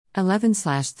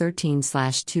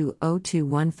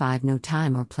11/13/20215 No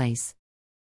time or place.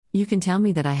 You can tell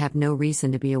me that I have no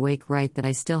reason to be awake, right? That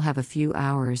I still have a few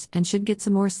hours and should get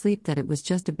some more sleep, that it was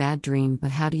just a bad dream,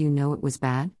 but how do you know it was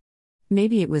bad?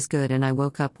 Maybe it was good and I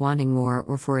woke up wanting more,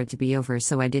 or for it to be over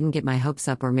so I didn't get my hopes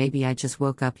up, or maybe I just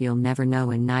woke up. You'll never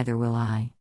know and neither will I.